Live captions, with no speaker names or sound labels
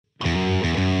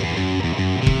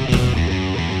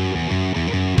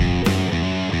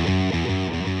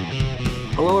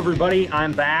Hello, everybody.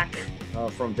 I'm back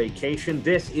from vacation.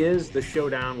 This is the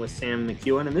Showdown with Sam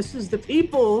McEwen, and this is the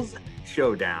People's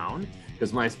Showdown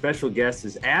because my special guest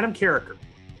is Adam Carriker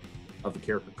of the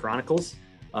Carriker Chronicles.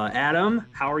 Adam,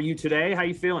 how are you today? How are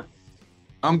you feeling?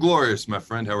 I'm glorious, my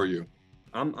friend. How are you?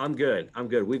 I'm good. I'm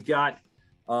good. We've got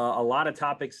a lot of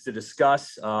topics to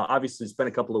discuss. Obviously, it's been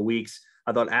a couple of weeks.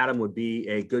 I thought Adam would be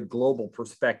a good global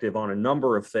perspective on a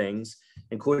number of things,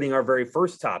 including our very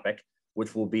first topic,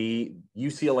 which will be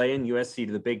UCLA and USC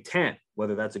to the Big Ten,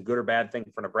 whether that's a good or bad thing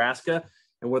for Nebraska,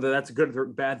 and whether that's a good or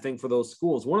bad thing for those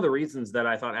schools. One of the reasons that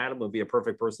I thought Adam would be a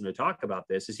perfect person to talk about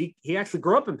this is he actually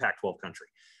grew up in Pac-12 country,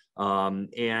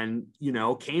 and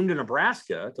came to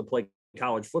Nebraska to play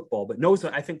college football, but knows,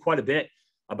 I think, quite a bit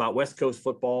about West Coast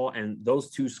football and those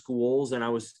two schools. And I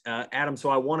was Adam, so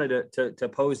I wanted to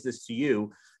pose this to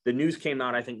you. The news came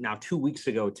out, I think, now 2 weeks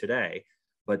ago today.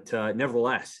 But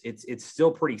nevertheless, it's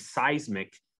still pretty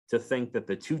seismic to think that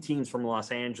the two teams from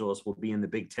Los Angeles will be in the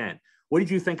Big Ten. What did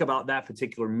you think about that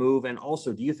particular move? And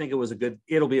also, do you think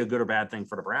it'll be a good or bad thing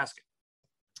for Nebraska?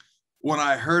 When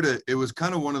I heard it, it was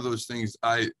kind of one of those things.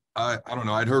 I don't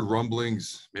know. I'd heard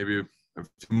rumblings maybe a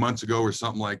few months ago or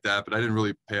something like that, but I didn't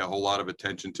really pay a whole lot of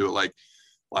attention to it. Like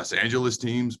Los Angeles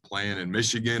teams playing in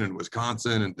Michigan and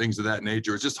Wisconsin and things of that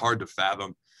nature. It's just hard to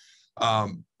fathom.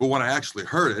 But when I actually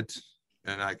heard it,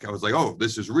 and I was like, oh,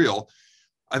 this is real.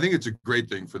 I think it's a great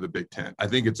thing for the Big Ten. I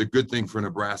think it's a good thing for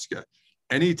Nebraska.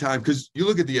 Anytime, because you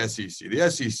look at the SEC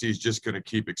is just going to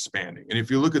keep expanding. And if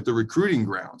you look at the recruiting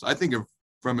grounds, I think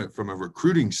from a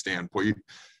recruiting standpoint,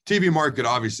 TV market,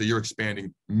 obviously, you're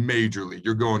expanding majorly.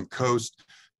 You're going coast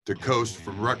to coast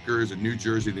from Rutgers and New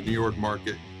Jersey, the New York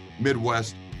market,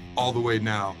 Midwest, all the way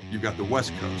now. You've got the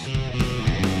West Coast.